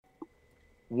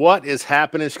What is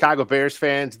happening, Chicago Bears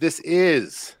fans? This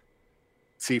is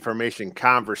C Formation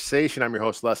Conversation. I'm your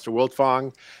host, Lester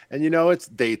Wiltfong. And it's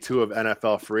day 2 of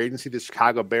NFL free agency. The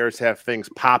Chicago Bears have things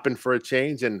popping for a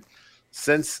change. And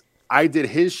since I did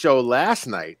his show last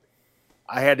night,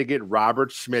 I had to get Robert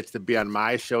Schmitz to be on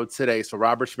my show today. So,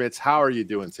 Robert Schmitz, how are you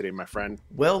doing today, my friend?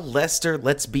 Well, Lester,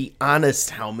 let's be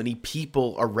honest. How many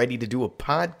people are ready to do a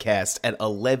podcast at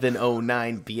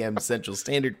 11:09 p.m. Central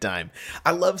Standard Time?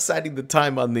 I love citing the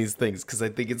time on these things because I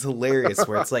think it's hilarious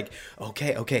where it's like,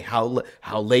 okay,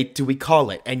 how late do we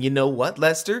call it? And you know what,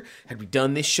 Lester? Had we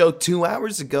done this show 2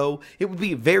 hours ago, it would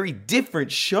be a very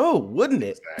different show, wouldn't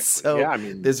it? Exactly. So Yeah,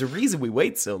 there's a reason we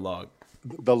wait so long.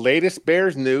 The latest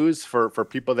Bears news for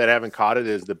people that haven't caught it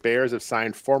is the Bears have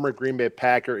signed former Green Bay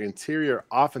Packer interior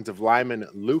offensive lineman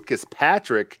Lucas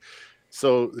Patrick.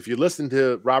 So if you listened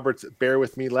to Robert's Bear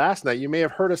With Me last night, you may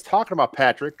have heard us talking about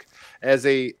Patrick as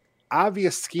a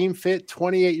obvious scheme fit,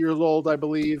 28 years old, I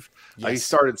believe. Yes. He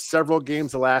started several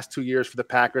games the last 2 years for the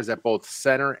Packers at both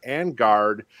center and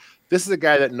guard. This is a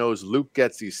guy that knows Luke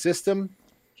Getsy's system.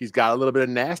 He's got a little bit of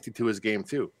nasty to his game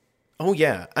too. Oh,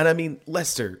 yeah. And I mean,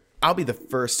 Lester, I'll be the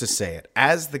first to say it.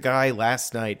 As the guy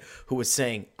last night who was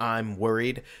saying, I'm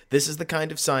worried, this is the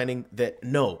kind of signing that,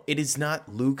 no, it is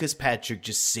not Lucas Patrick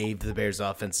just saved the Bears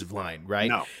offensive line, right?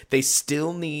 No. They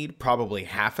still need probably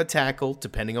half a tackle,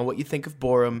 depending on what you think of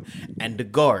Borum, and a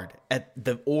guard at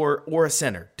or a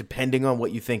center, depending on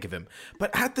what you think of him.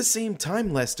 But at the same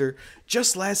time, Lester,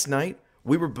 just last night,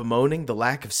 we were bemoaning the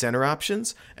lack of center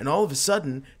options, and all of a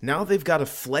sudden, now they've got a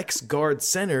flex guard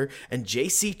center, and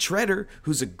J.C. Treader,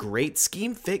 who's a great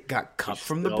scheme fit, got cut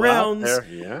from the Browns.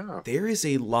 Yeah. There is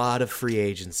a lot of free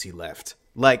agency left.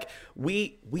 Like,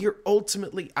 we are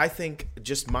ultimately, I think,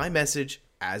 just my message,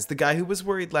 as the guy who was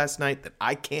worried last night, that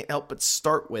I can't help but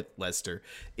start with, Lester,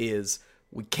 is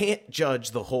we can't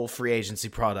judge the whole free agency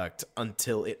product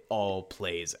until it all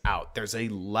plays out. There's a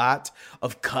lot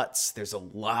of cuts. There's a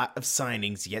lot of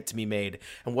signings yet to be made.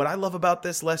 And what I love about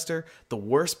this, Lester, the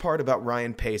worst part about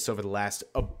Ryan Pace over the last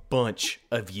a bunch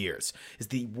of years is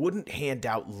that he wouldn't hand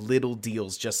out little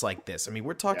deals just like this. I mean,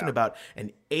 we're talking about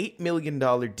an $8 million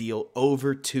deal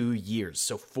over 2 years.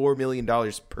 So $4 million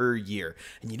per year.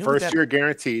 And you know, first year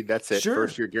guaranteed. That's it. Sure.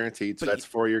 First year guaranteed. So that's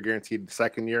 4 year guaranteed. The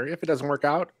second year, if it doesn't work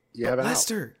out, you have an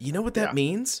Lester, out. You know what that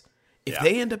means? If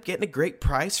they end up getting a great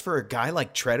price for a guy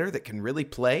like Treader that can really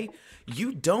play,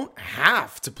 you don't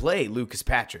have to play Lucas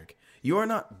Patrick. You are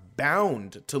not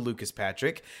bound to Lucas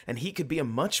Patrick, and he could be a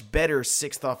much better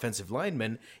sixth offensive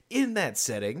lineman in that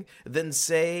setting than,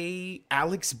 say,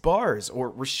 Alex Bars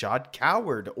or Rashad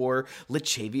Coward or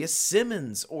Lachavious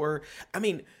Simmons or, I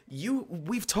mean,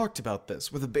 we've talked about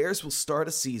this, where the Bears will start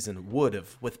a season,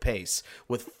 with Pace,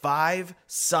 with 5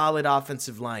 solid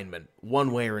offensive linemen,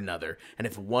 one way or another. And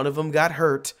if one of them got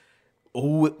hurt,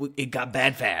 it got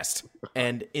bad fast.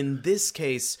 And in this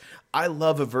case, I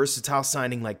love a versatile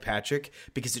signing like Patrick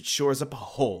because it shores up a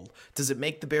hole. Does it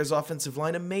make the Bears' offensive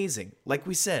line amazing? Like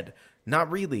we said,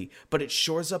 not really, but it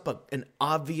shores up an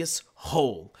obvious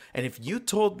hole. And if you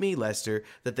told me, Lester,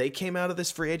 that they came out of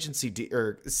this free agency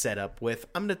setup with,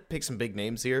 I'm going to pick some big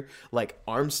names here, like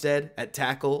Armstead at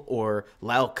tackle or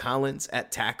Lyle Collins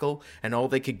at tackle, and all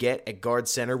they could get at guard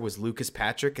center was Lucas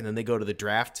Patrick, and then they go to the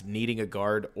draft needing a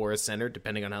guard or a center,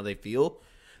 depending on how they feel,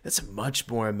 that's a much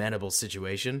more amenable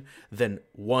situation than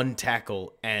one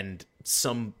tackle and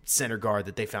some center guard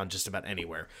that they found just about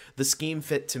anywhere. The scheme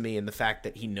fit to me and the fact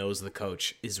that he knows the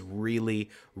coach is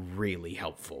really, really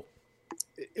helpful.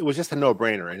 It was just a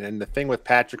no-brainer. And the thing with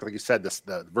Patrick, like you said,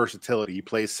 the versatility. He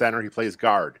plays center, he plays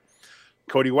guard.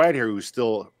 Cody White here, who's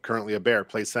still currently a Bear,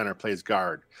 plays center, plays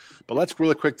guard. But let's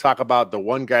really quick talk about the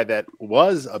one guy that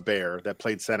was a Bear that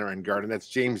played center and guard, and that's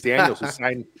James Daniels,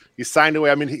 he signed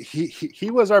away. I mean,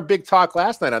 he was our big talk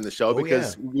last night on the show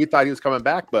because we thought he was coming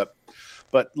back. But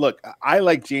look, I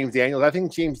like James Daniels. I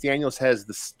think James Daniels has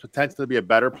the potential to be a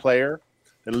better player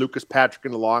than Lucas Patrick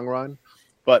in the long run.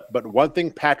 But one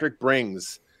thing Patrick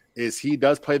brings is he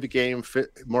does play the game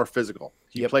more physical.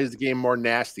 He plays the game more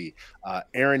nasty.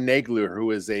 Aaron Nagler,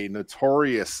 who is a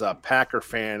notorious Packer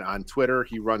fan on Twitter,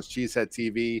 he runs Cheesehead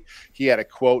TV. He had a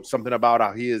quote, something about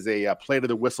how he is a play to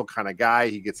the whistle kind of guy.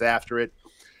 He gets after it.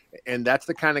 And that's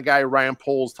the kind of guy Ryan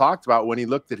Poles talked about when he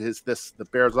looked at the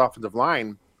Bears offensive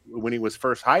line when he was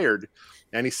first hired.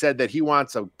 And he said that he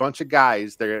wants a bunch of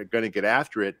guys that are going to get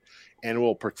after it and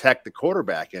will protect the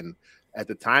quarterback. And at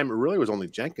the time, it really was only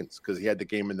Jenkins because he had the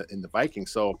game in the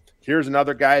Vikings. So here's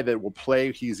another guy that will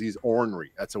play. He's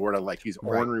ornery. That's a word I like. He's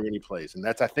ornery when he plays. And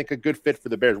that's, I think, a good fit for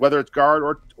the Bears. Whether it's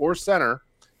guard or center,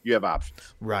 you have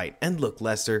options. Right. And look,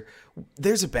 Lester,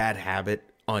 there's a bad habit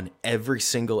on every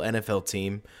single NFL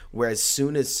team, where as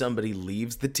soon as somebody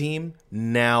leaves the team,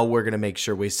 now we're going to make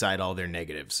sure we cite all their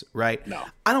negatives, right? No.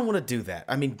 I don't want to do that.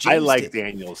 I mean, I like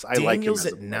Daniels. I like him Daniels as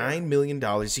at a player. $9 million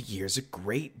a year is a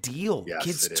great deal. Yes,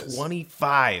 Kid's it is.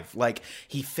 25. Like,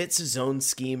 he fits his own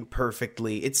scheme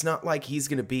perfectly. It's not like he's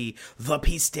going to be the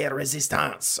piece de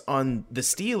resistance on the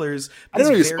Steelers. I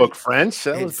didn't know you spoke French.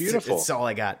 That was beautiful. It's all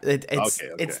I got.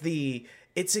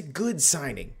 It's a good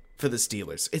signing for the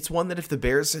Steelers. It's one that if the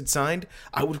Bears had signed,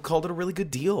 I would have called it a really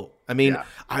good deal. I mean,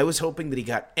 I was hoping that he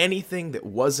got anything that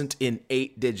wasn't in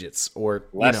 8 digits or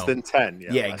less than 10.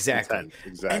 Yeah, exactly.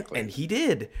 And he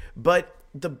did. But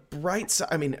the bright side,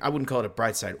 I mean, I wouldn't call it a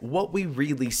bright side. What we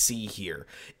really see here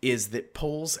is that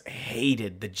Poles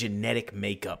hated the genetic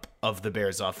makeup of the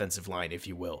Bears offensive line, if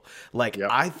you will. Like,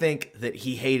 I think that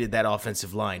he hated that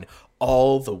offensive line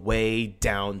all the way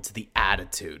down to the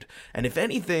attitude. And if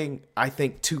anything, I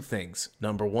think 2 things.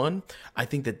 Number 1, I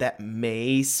think that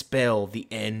may spell the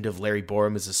end of Larry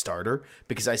Borom as a starter,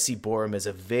 because I see Borom as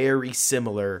a very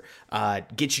similar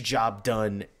get your job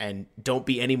done and don't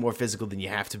be any more physical than you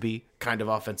have to be kind of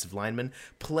offensive lineman.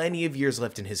 Plenty of years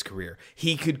left in his career.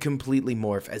 He could completely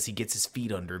morph as he gets his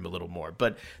feet under him a little more.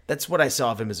 But that's what I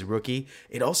saw of him as a rookie.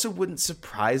 It also wouldn't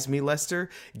surprise me, Lester,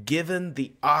 given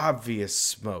the obvious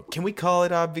smoke. Can we call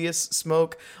it obvious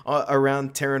smoke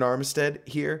around Taron Armstead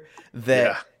here?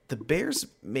 That the Bears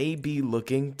may be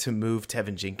looking to move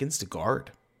Tevin Jenkins to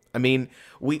guard. I mean,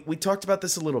 we talked about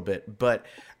this a little bit, but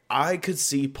I could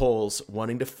see Poles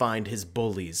wanting to find his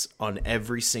bullies on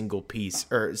every single piece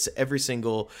or every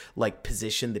single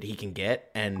position that he can get.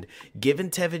 And given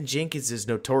Tevin Jenkins'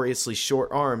 notoriously short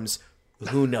arms,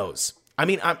 who knows? I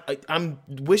mean, I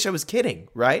wish I was kidding,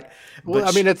 right? Well,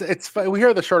 I mean, it's we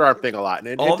hear the short arm thing a lot, and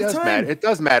it does matter. It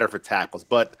does matter for tackles,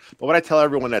 but what I tell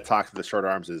everyone that talks to the short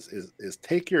arms is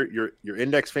take your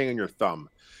index finger and your thumb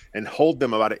and hold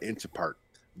them about 1 inch apart.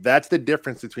 That's the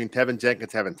difference between Tevin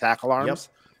Jenkins having tackle arms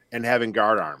and having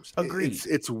guard arms. Agreed.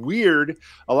 It's weird.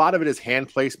 A lot of it is hand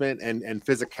placement and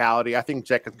physicality. I think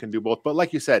Jenkins can do both. But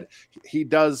like you said, he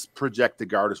does project the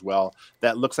guard as well.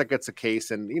 That looks like it's a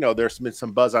case. And, there's been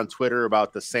some buzz on Twitter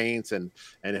about the Saints. And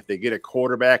if they get a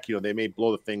quarterback, they may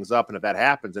blow the things up. And if that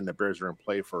happens, then the Bears are in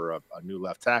play for a new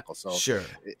left tackle. So sure,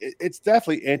 it's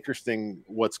definitely interesting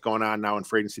what's going on now in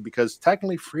free agency, because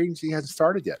technically free agency hasn't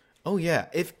started yet. Oh, yeah.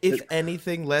 If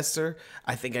anything, Lester,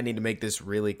 I think I need to make this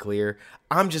really clear.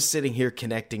 I'm just sitting here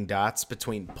connecting dots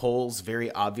between Poles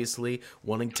very obviously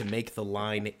wanting to make the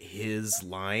line his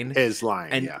line.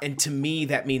 And to me,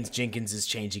 that means Jenkins is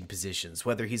changing positions,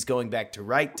 whether he's going back to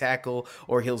right tackle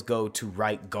or he'll go to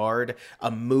right guard. A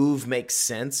move makes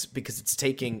sense because it's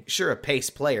taking, a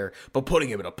pace player, but putting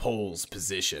him in a Poles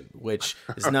position, which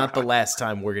is not the last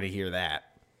time we're going to hear that.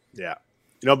 Yeah.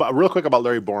 But real quick about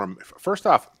Larry Borom. First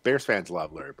off, Bears fans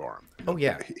love Larry Borom. Oh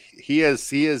yeah, he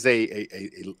is a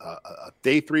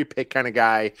day 3 pick kind of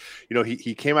guy.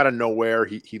 He came out of nowhere.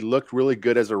 He looked really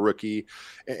good as a rookie.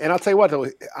 And I'll tell you what, though,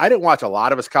 I didn't watch a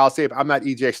lot of his college tape. I'm not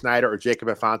EJ Snyder or Jacob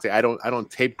Infante. I don't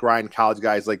tape grind college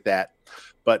guys like that.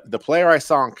 But the player I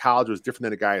saw in college was different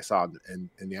than the guy I saw in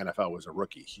the NFL. Was a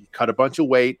rookie. He cut a bunch of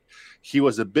weight. He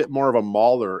was a bit more of a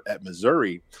mauler at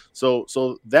Missouri. So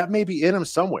that may be in him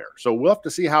somewhere. So we'll have to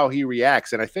see how he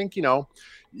reacts. And I think,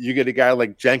 you get a guy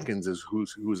like Jenkins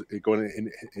who's going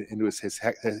into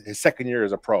his second year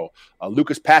as a pro.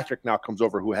 Lucas Patrick now comes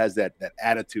over, who has that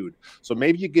attitude. So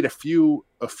maybe you get a few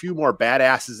more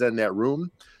badasses in that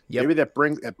room. Yep. Maybe that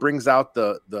brings out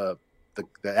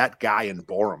that guy in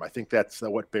Borom. I think that's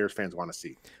what Bears fans want to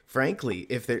see. Frankly,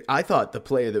 I thought the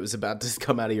player that was about to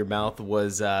come out of your mouth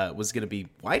was going to be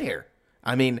Whitehair.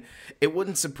 I mean, it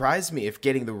wouldn't surprise me if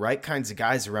getting the right kinds of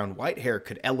guys around Whitehair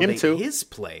could elevate his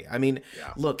play. I mean,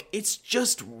 Look, it's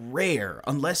just rare,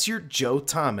 unless you're Joe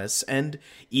Thomas, and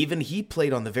even he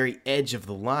played on the very edge of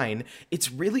the line.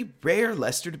 It's really rare,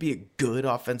 Lester, to be a good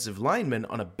offensive lineman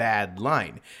on a bad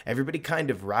line. Everybody kind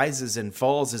of rises and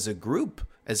falls as a group,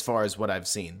 as far as what I've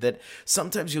seen. That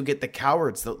sometimes you'll get the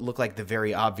cowards that look like the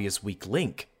very obvious weak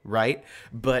link, right?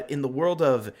 But in the world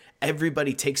of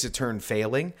everybody takes a turn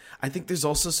failing, I think there's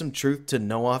also some truth to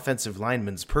no offensive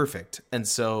lineman's perfect. And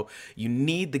so you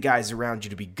need the guys around you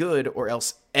to be good, or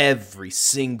else every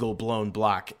single blown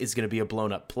block is going to be a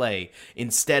blown up play,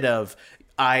 instead of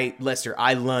I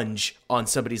lunge on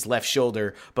somebody's left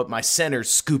shoulder, but my center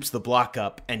scoops the block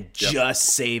up and just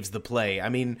saves the play. I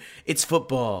mean, it's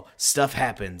football. Stuff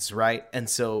happens, right? And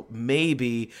so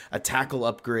maybe a tackle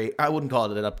upgrade, I wouldn't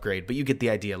call it an upgrade, but you get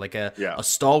the idea, like a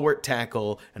stalwart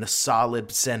tackle and a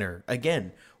solid center.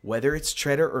 Again, whether it's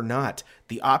Treader or not,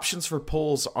 the options for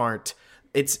Poles aren't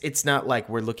it's not like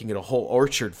we're looking at a whole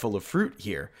orchard full of fruit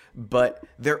here, but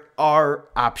there are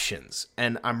options.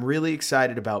 And I'm really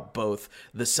excited about both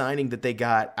the signing that they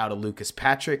got out of Lucas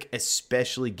Patrick,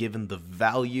 especially given the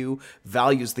value.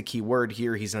 Value is the key word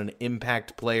here. He's an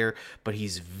impact player, but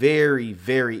he's very,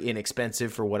 very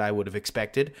inexpensive for what I would have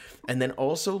expected. And then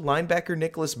also linebacker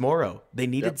Nicholas Morrow. They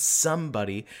needed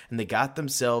somebody, and they got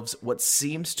themselves what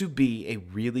seems to be a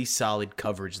really solid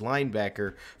coverage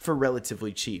linebacker for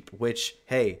relatively cheap, which,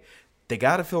 hey, they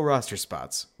got to fill roster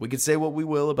spots. We could say what we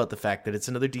will about the fact that it's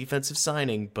another defensive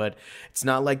signing, but it's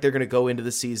not like they're going to go into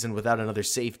the season without another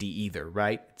safety either,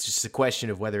 right? It's just a question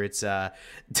of whether it's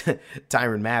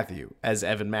Tyrann Mathieu, as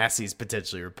Evan Massey's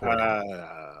potentially reporting.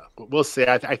 We'll see.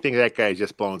 I think that guy is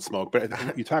just blowing smoke.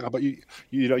 But you talk about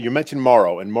you mentioned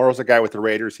Morrow, and Morrow's a guy with the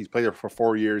Raiders. He's played there for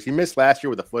 4 years. He missed last year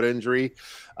with a foot injury,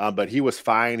 but he was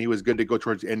fine. He was good to go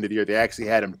towards the end of the year. They actually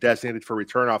had him designated for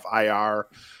return off IR.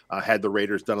 Had the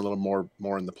Raiders done a little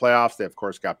more in the playoffs, they of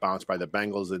course got bounced by the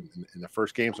Bengals in the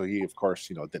first game. So he of course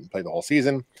didn't play the whole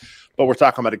season. But we're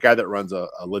talking about a guy that runs a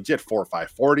legit 4.5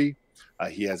 40.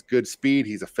 He has good speed.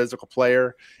 He's a physical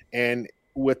player, and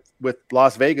with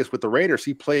Las Vegas, with the Raiders,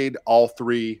 he played all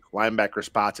three linebacker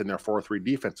spots in their 4-3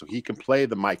 defense. So he can play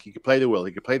the Mike, he can play the Will,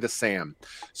 he can play the Sam.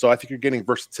 So I think you're getting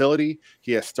versatility.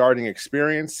 He has starting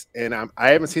experience, and I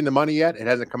haven't seen the money yet. It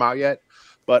hasn't come out yet,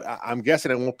 but I'm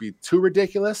guessing it won't be too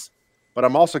ridiculous. But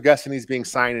I'm also guessing he's being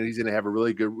signed and he's going to have a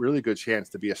really good chance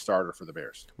to be a starter for the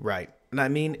Bears. Right. And I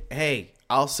mean, hey,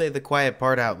 I'll say the quiet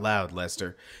part out loud,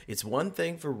 Lester. It's one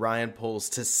thing for Ryan Poles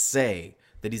to say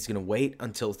that he's going to wait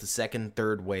until the second,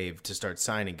 third wave to start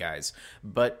signing guys.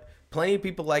 But plenty of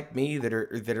people like me that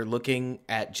are looking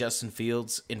at Justin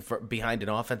Fields behind an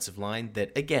offensive line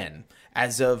that, again,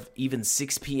 as of even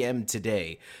 6 p.m.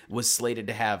 today, was slated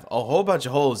to have a whole bunch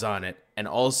of holes on it, and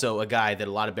also a guy that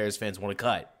a lot of Bears fans want to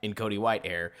cut in Cody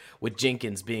Whitehair, with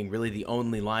Jenkins being really the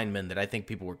only lineman that I think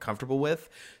people were comfortable with.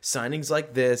 Signings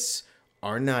like this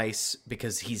are nice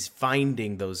because he's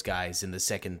finding those guys in the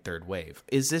second, third wave.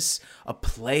 Is this a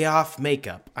playoff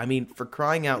makeup? I mean, for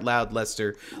crying out loud,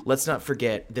 Lester, let's not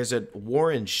forget, there's a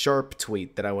Warren Sharp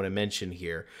tweet that I want to mention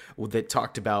here that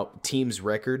talked about teams'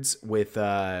 records with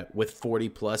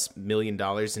 $40+ million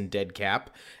in dead cap.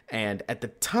 And at the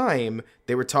time,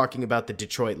 they were talking about the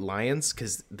Detroit Lions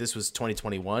because this was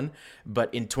 2021.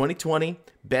 But in 2020,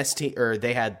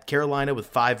 they had Carolina with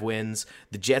 5 wins,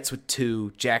 the Jets with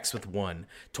 2, Jacks with 1.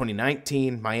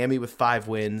 2019, Miami with 5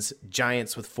 wins,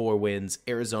 Giants with 4 wins,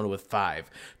 Arizona with 5.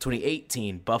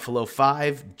 2018, Buffalo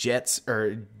 5, Giants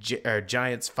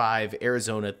 5,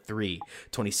 Arizona 3.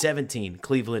 2017,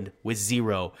 Cleveland with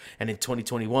 0. And in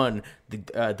 2021,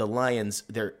 the Lions,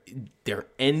 their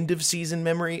end of season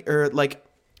memory or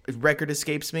record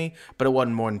escapes me, but it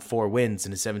wasn't more than 4 wins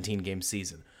in a 17-game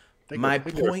season. My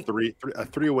point, a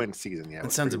 3-win season. Yeah,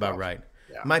 that sounds about right.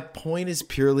 Yeah. My point is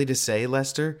purely to say,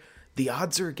 Lester, the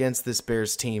odds are against this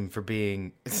Bears team for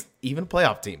being even a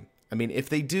playoff team. I mean, if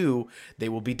they do, they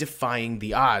will be defying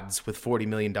the odds with $40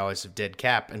 million of dead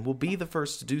cap, and will be the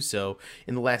first to do so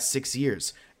in the last 6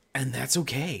 years, and that's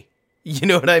okay. You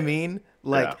know what I mean?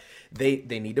 They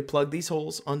need to plug these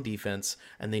holes on defense,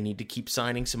 and they need to keep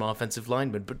signing some offensive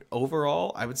linemen. But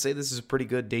overall, I would say this is a pretty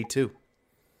good day 2.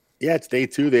 Yeah, it's day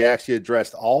 2. They actually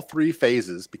addressed all 3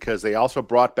 phases because they also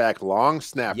brought back long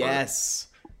snapper. Yes,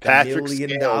 Patrick $1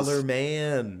 million Scales,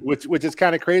 man. Which is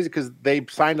kind of crazy because they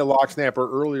signed a long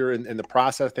snapper earlier in the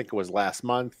process. I think it was last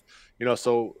month.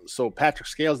 So Patrick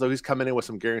Scales, though, he's coming in with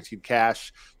some guaranteed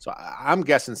cash. So I'm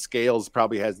guessing Scales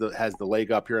probably has the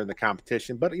leg up here in the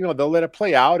competition. But they'll let it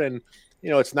play out, and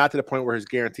it's not to the point where his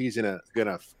guarantee's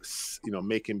gonna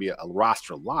make him be a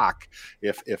roster lock.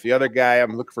 If the other guy,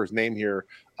 I'm looking for his name here,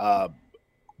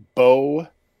 Bo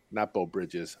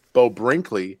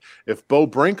Brinkley. If Bo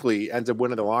Brinkley ends up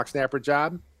winning the long snapper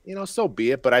job, so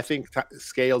be it. But I think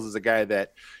Scales is a guy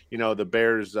that, the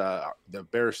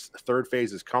Bears third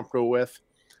phase is comfortable with.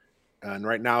 And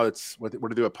right now it's what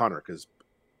to do a punter, because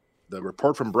the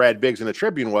report from Brad Biggs in the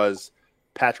Tribune was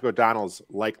Patrick O'Donnell's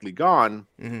likely gone.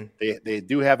 Mm-hmm. They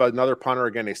do have another punter.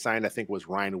 Again, they signed, I think it was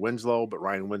Ryan Winslow, but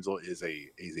Ryan Winslow is a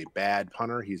bad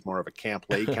punter. He's more of a Camp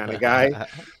Lake kind of guy.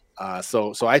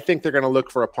 So I think they're going to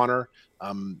look for a punter.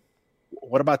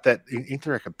 What about that? Ain't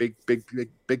there like a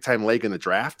big time leg in the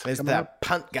draft? Is that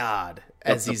punt god,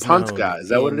 as he's punt known? God. Is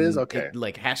that what it is? Okay.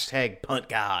 Hashtag punt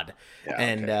god.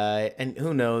 Yeah, and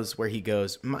who knows where he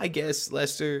goes. My guess,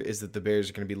 Lester, is that the Bears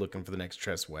are going to be looking for the next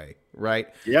Tress Way, right?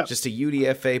 Yeah. Just a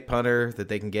UDFA punter that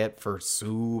they can get for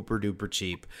super duper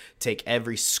cheap. Take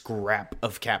every scrap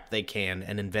of cap they can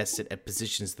and invest it at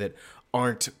positions that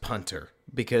aren't punter,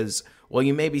 because while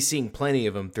you may be seeing plenty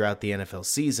of them throughout the NFL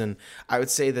season, I would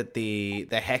say that the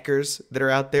heckers that are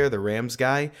out there, the Rams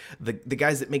guy, the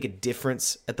guys that make a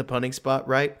difference at the punting spot,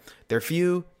 right? They're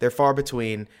few, they're far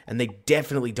between, and they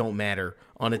definitely don't matter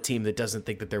on a team that doesn't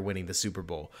think that they're winning the Super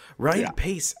Bowl. Ryan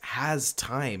Pace has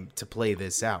time to play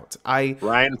this out.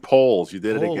 Ryan Poles, you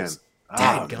did it again.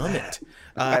 Dadgummit.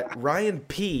 Ryan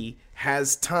P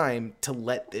has time to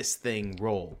let this thing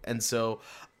roll. And so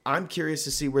I'm curious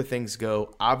to see where things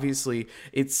go. Obviously,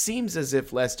 it seems as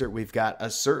if, Lester, we've got a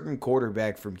certain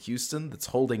quarterback from Houston that's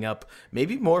holding up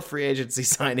maybe more free agency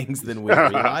signings than we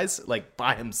realize, like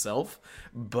by himself.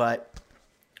 But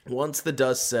once the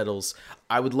dust settles,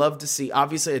 I would love to see.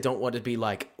 Obviously, I don't want to be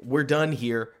like, we're done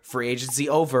here, free agency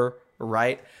over,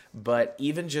 right? But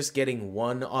even just getting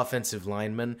one offensive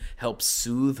lineman helps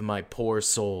soothe my poor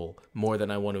soul more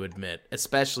than I want to admit,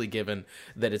 especially given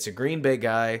that it's a Green Bay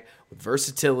guy with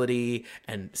versatility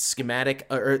and schematic,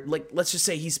 or like, let's just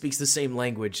say he speaks the same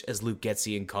language as Luke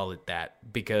Getsy and call it that.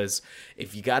 Because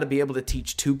if you got to be able to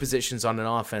teach two positions on an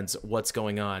offense what's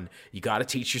going on, you got to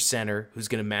teach your center, who's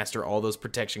going to master all those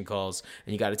protection calls,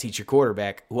 and you got to teach your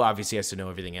quarterback, who obviously has to know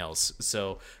everything else.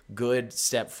 So good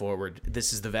step forward.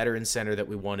 This is the veteran center that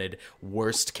we wanted.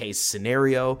 Worst case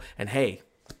scenario, and hey,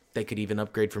 they could even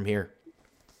upgrade from here.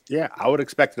 Yeah, I would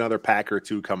expect another Packer or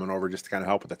two coming over just to kind of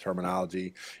help with the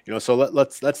terminology. So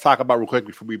let's talk about real quick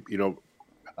before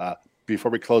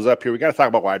we close up here. We got to talk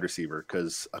about wide receiver,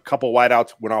 because a couple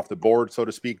wideouts went off the board, so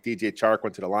to speak. DJ Chark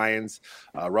went to the Lions.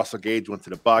 Russell Gage went to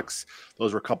the Bucks.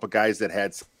 Those were a couple guys that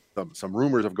had some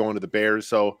rumors of going to the Bears.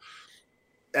 So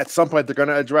at some point, they're going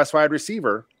to address wide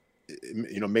receiver.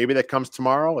 Maybe that comes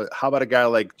tomorrow. How about a guy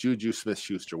like Juju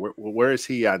Smith-Schuster? Where is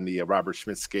he on the Robert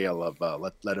Schmidt scale of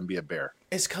let him be a Bear?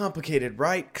 It's complicated,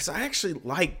 right? Because I actually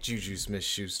like Juju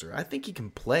Smith-Schuster. I think he can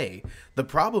play. The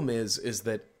problem is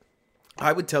that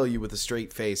I would tell you with a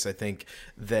straight face, I think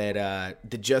that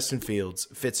the Justin Fields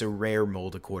fits a rare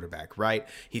mold of quarterback, right?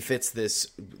 He fits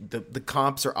this. The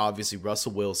comps are obviously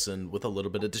Russell Wilson with a little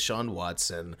bit of Deshaun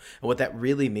Watson. And what that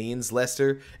really means,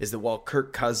 Lester, is that while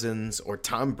Kirk Cousins or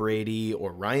Tom Brady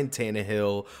or Ryan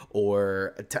Tannehill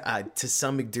or to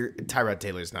some degree, Tyrod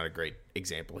Taylor is not a great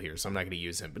example here, so I'm not going to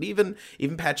use him. But even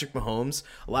Patrick Mahomes,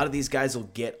 a lot of these guys will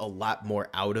get a lot more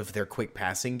out of their quick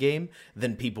passing game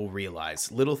than people realize.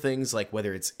 Little things like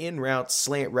whether it's in routes,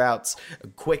 slant routes,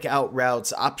 quick out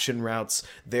routes, option routes,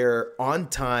 they're on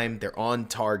time, they're on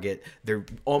target, they're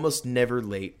almost never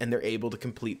late, and they're able to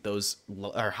complete those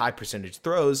high percentage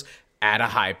throws at a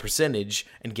high percentage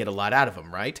and get a lot out of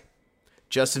them, right?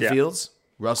 Justin Fields,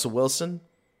 Russell Wilson,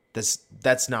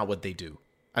 that's not what they do.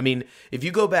 I mean, if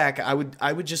you go back, I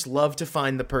would just love to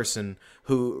find the person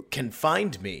who can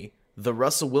find me the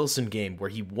Russell Wilson game where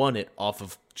he won it off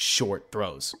of short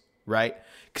throws, right?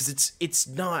 Because it's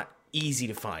not easy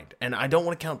to find. And I don't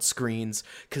want to count screens,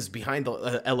 because behind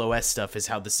the LOS stuff is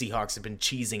how the Seahawks have been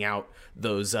cheesing out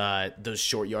those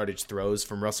short yardage throws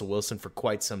from Russell Wilson for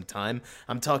quite some time.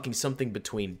 I'm talking something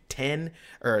between 10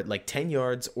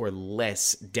 yards or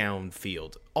less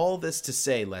downfield. All this to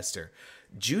say, Lester,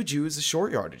 Juju is a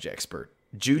short yardage expert.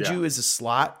 Juju is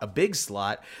a big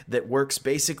slot that works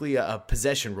basically a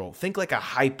possession role. Think like a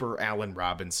hyper Allen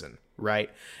Robinson, right?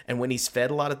 And when he's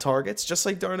fed a lot of targets, just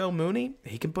like Darnell Mooney,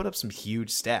 he can put up some huge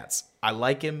stats. I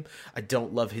like him. I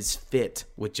don't love his fit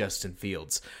with Justin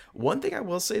Fields. One thing I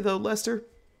will say, though, Lester,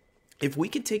 if we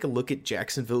could take a look at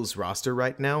Jacksonville's roster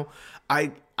right now,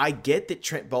 I get that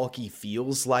Trent Baalke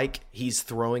feels like he's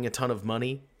throwing a ton of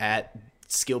money at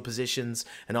skill positions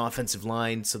and offensive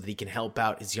line so that he can help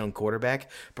out his young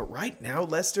quarterback. But right now,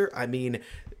 Lester, I mean,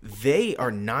 they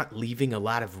are not leaving a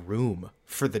lot of room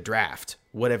for the draft,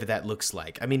 whatever that looks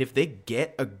like. I mean, if they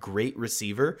get a great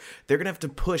receiver, they're going to have to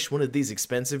push one of these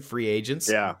expensive free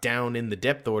agents down in the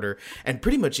depth order and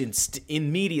pretty much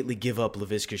immediately give up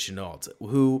Laviska Shenault,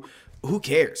 who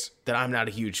cares that I'm not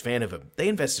a huge fan of him? They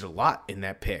invested a lot in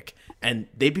that pick, and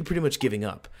they'd be pretty much giving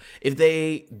up. If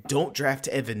they don't draft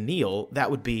Evan Neal,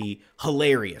 that would be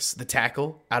hilarious, the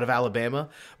tackle out of Alabama.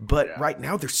 But right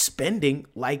now they're spending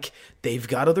like they've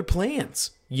got other plans,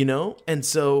 And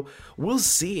so we'll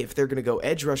see if they're going to go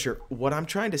edge rusher. What I'm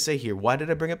trying to say here, why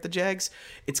did I bring up the Jags?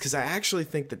 It's because I actually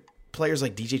think that players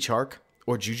like DJ Chark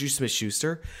or Juju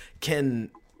Smith-Schuster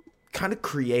can kind of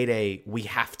create a we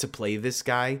have to play this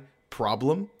guy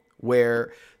problem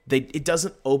where it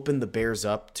doesn't open the Bears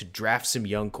up to draft some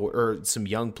young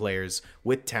players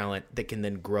with talent that can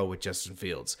then grow with Justin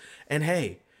Fields. And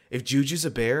hey, if Juju's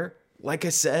a Bear, like I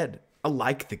said, I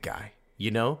like the guy. I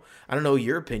don't know what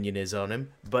your opinion is on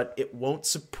him, but it won't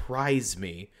surprise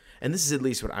me. and this is at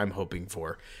least what I'm hoping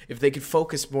for, if they could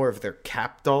focus more of their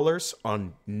cap dollars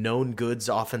on known goods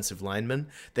offensive linemen,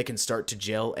 they can start to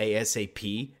gel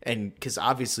ASAP. And because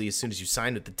obviously as soon as you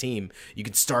sign with the team, you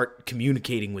can start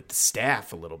communicating with the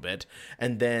staff a little bit,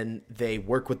 and then they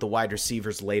work with the wide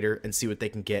receivers later and see what they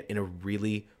can get in a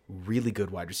really, really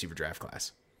good wide receiver draft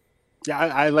class. Yeah,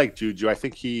 I like Juju. I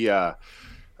think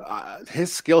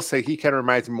his skill set, he kind of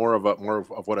reminds me more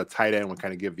of what a tight end would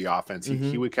kind of give the offense.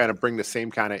 He would kind of bring the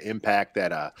same kind of impact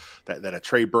that a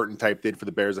Trey Burton type did for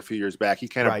the Bears a few years back. He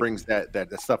kind of brings that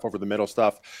stuff over the middle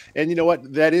stuff. And you know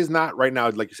what? That is not right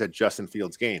now, like you said, Justin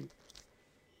Fields' game.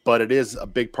 But it is a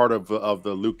big part of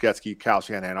the Luke Getsky, Kyle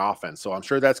Shanahan offense. So I'm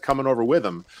sure that's coming over with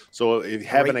him. So if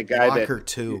having a guy that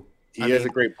too. He is a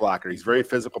great blocker. He's a very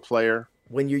physical player.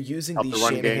 When you're using these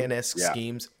Shanahan-esque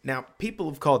schemes, now people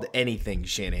have called anything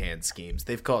Shanahan schemes.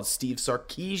 They've called Steve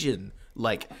Sarkisian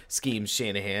like schemes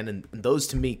Shanahan, and those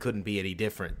to me couldn't be any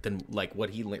different than like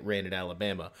what he ran at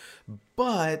Alabama.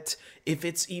 But if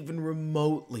it's even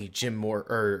remotely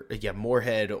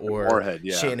Moorhead or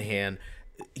Shanahan,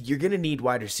 you're going to need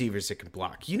wide receivers that can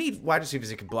block. You need wide receivers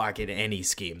that can block in any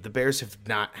scheme. The Bears have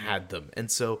not had them.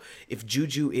 And so if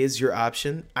Juju is your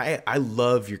option, I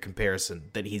love your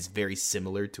comparison that he's very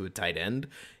similar to a tight end.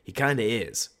 He kind of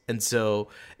is. And so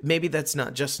maybe that's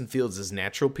not Justin Fields'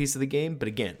 natural piece of the game. But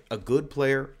again, a good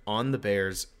player on the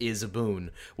Bears is a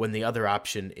boon when the other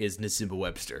option is Nsimba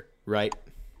Webster, right?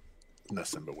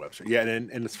 Nsimba Webster. Yeah,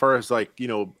 and as far as like,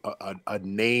 a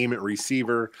name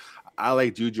receiver, I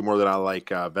like Juju more than I like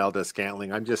Valdez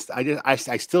Scantling. I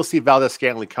still see Valdez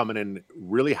Scantling coming in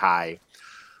really high,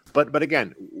 but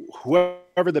again,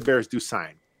 whoever the Bears do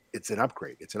sign, it's an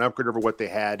upgrade. It's an upgrade over what they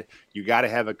had. You got to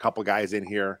have a couple guys in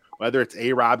here, whether it's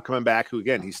A-Rob coming back, who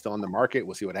again he's still in the market.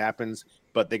 We'll see what happens,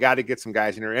 but they got to get some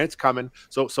guys in here, and it's coming.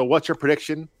 So what's your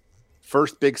prediction?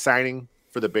 First big signing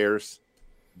for the Bears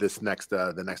this next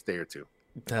the next day or two.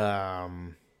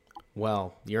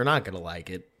 Well, you're not gonna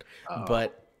like it,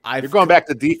 but. You're going back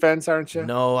to defense, aren't you?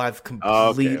 No, I've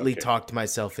completely talked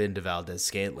myself into Valdez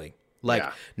Scantling.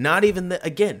 Not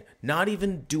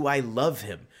even do I love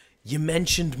him. You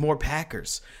mentioned more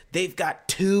Packers. They've got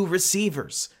 2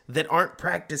 receivers that aren't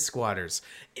practice squatters.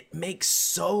 It makes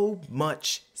so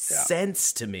much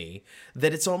sense to me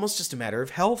that it's almost just a matter of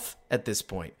health at this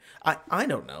point. I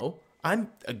don't know.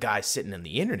 I'm a guy sitting on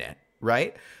the internet,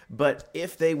 right? But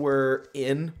if they were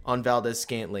in on Valdez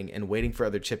Scantling and waiting for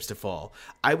other chips to fall,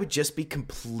 I would just be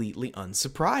completely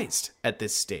unsurprised at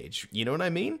this stage. You know what I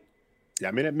mean? Yeah,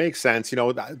 I mean, it makes sense.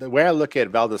 The way I look at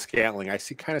Valdez Scantling, I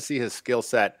kind of see his skill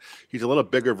set. He's a little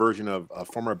bigger version of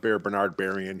former Bear Bernard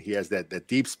Berrien. He has that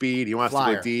deep speed. He wants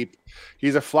to go deep.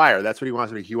 He's a flyer. That's what he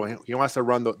wants to do. He wants to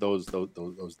run those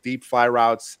deep fly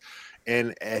routes.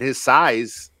 And at his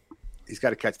size, he's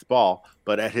got to catch the ball,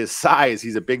 but at his size,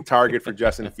 he's a big target for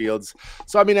Justin Fields.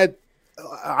 So, I mean,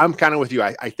 I'm kind of with you.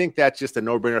 I think that's just a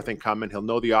no-brainer thing coming. He'll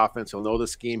know the offense. He'll know the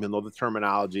scheme. He'll know the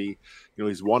terminology.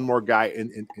 He's one more guy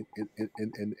in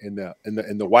the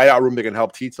whiteout room that can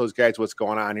help teach those guys what's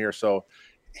going on here. So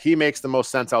he makes the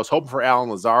most sense. I was hoping for Alan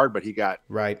Lazard, but he got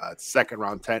second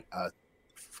round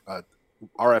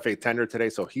RFA tender today,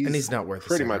 so he's not worth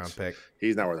pretty much. Round pick.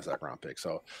 He's not worth a second round pick.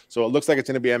 So it looks like it's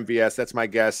going to be MVS. That's my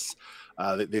guess.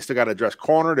 They still got to address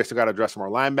corner. They still got to address more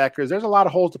linebackers. There's a lot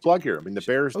of holes to plug here. I mean, the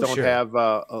Bears don't have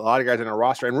a lot of guys in their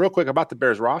roster. And real quick about the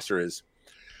Bears roster is,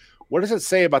 what does it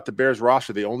say about the Bears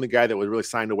roster? The only guy that was really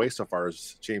signed away so far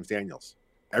is James Daniels.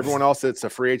 Everyone else that's a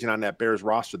free agent on that Bears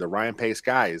roster, the Ryan Pace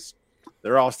guys,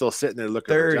 they're all still sitting there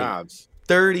looking for jobs.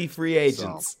 30 free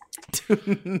agents. So,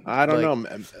 I don't know.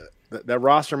 That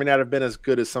roster may not have been as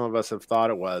good as some of us have thought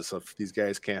it was if these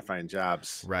guys can't find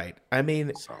jobs. Right. I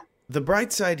mean, the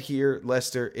bright side here,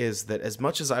 Lester, is that as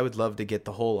much as I would love to get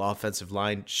the whole offensive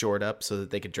line shored up so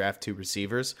that they could draft 2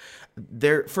 receivers,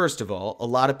 first of all, a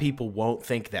lot of people won't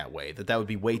think that way, that would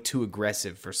be way too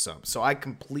aggressive for some. So I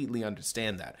completely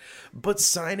understand that. But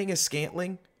signing a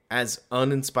Scantling, as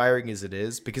uninspiring as it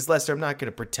is, because, Lester, I'm not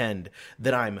going to pretend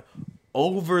that I'm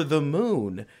over the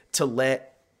moon to let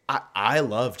I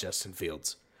love Justin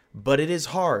Fields, but it is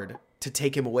hard to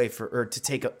take him away to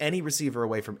take any receiver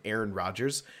away from Aaron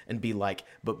Rodgers and be like,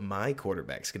 but my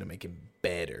quarterback's going to make him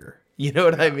better. You know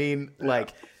what I mean? Yeah.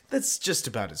 Like, that's just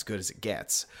about as good as it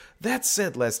gets. That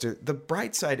said, Lester, the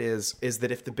bright side is that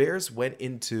if the Bears went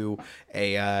into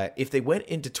if they went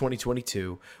into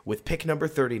 2022 with pick number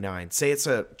 39, say it's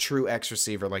a true X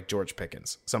receiver like George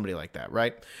Pickens, somebody like that,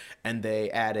 right? And they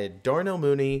added Darnell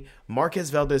Mooney,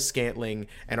 Marquez Valdez-Scantling,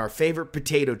 and our favorite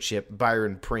potato chip,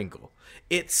 Byron Pringle.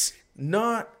 It's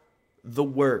not the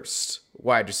worst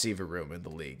wide receiver room in the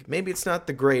league. Maybe it's not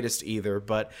the greatest either,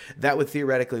 but that would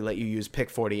theoretically let you use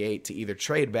pick 48 to either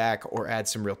trade back or add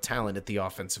some real talent at the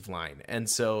offensive line. And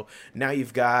so now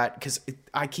you've got, because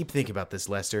I keep thinking about this,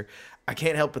 Lester, I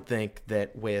can't help but think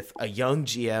that with a young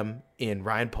GM in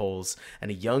Ryan Poles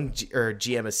and a young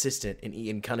GM assistant in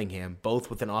Ian Cunningham, both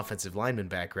with an offensive lineman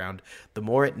background, the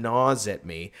more it gnaws at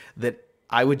me that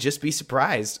I would just be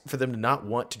surprised for them to not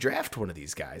want to draft one of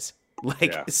these guys.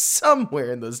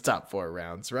 Somewhere in those top 4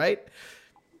 rounds, right?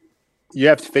 You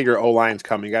have to figure O-line's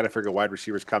coming. You got to figure wide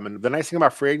receivers coming. The nice thing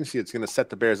about free agency, it's going to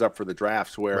set the Bears up for the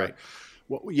drafts where, right.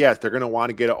 Well, yes, they're going to want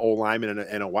to get an O-lineman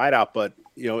and a wideout, but,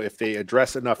 if they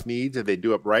address enough needs and they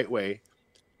do it right way,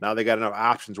 now they got enough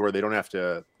options where they don't have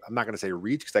to, I'm not going to say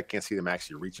reach because I can't see them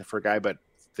actually reaching for a guy, but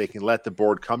they can let the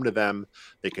board come to them.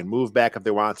 They can move back if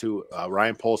they want to.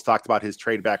 Ryan Poles talked about his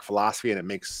trade back philosophy, and it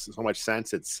makes so much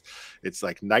sense. It's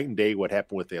like night and day what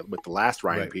happened with the last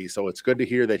Ryan piece. So it's good to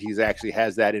hear that he's actually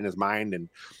has that in his mind, and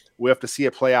we have to see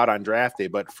it play out on draft day.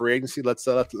 But free agency, let's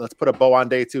put a bow on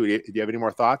day 2. Do you have any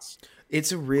more thoughts?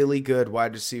 It's a really good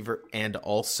wide receiver and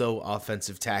also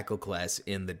offensive tackle class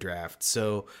in the draft.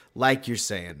 So, like you're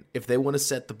saying, if they want to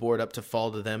set the board up to fall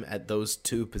to them at those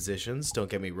 2 positions, don't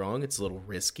get me wrong, it's a little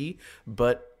risky,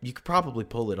 but you could probably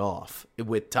pull it off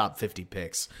with top 50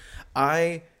 picks.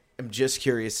 I am just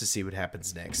curious to see what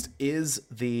happens next. Is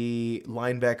the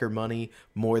linebacker money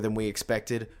more than we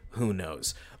expected? Who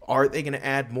knows? Are they going to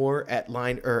add more at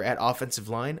line or at offensive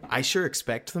line? I sure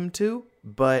expect them to,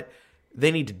 but they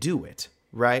need to do it,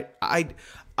 right?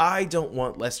 I don't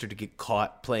want Lester to get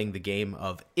caught playing the game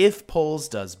of if Poles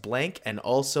does blank and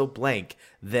also blank,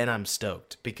 then I'm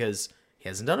stoked because he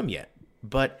hasn't done them yet.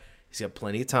 But he's got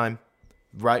plenty of time.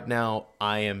 Right now,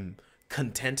 I am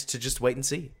content to just wait and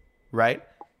see, right?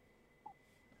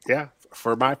 Yeah.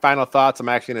 For my final thoughts, I'm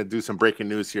actually going to do some breaking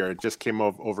news here. It just came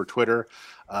over Twitter.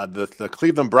 The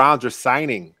Cleveland Browns are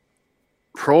signing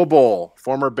Pro Bowl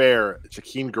former Bear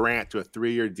Jakeem Grant to a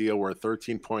 3-year deal worth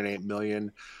 $13.8 million.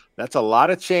 That's a lot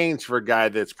of change for a guy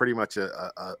that's pretty much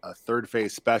a third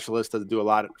phase specialist. Doesn't do a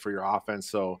lot for your offense,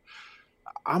 so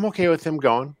I'm okay with him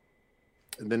going.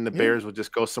 And then the Bears will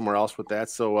just go somewhere else with that.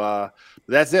 So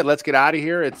that's it. Let's get out of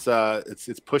here.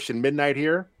 It's pushing midnight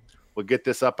here. We'll get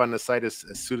this up on the site as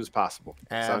soon as possible.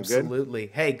 Absolutely.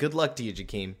 Hey, good luck to you,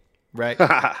 Jakeem. Right?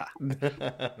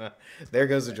 There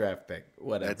goes a draft pick.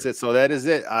 Whatever. That's it. So that is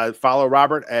it. Follow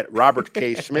Robert at Robert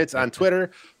K. Schmitz on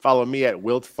Twitter. Follow me at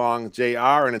Wilt Fong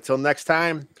JR. And until next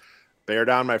time, bear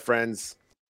down, my friends.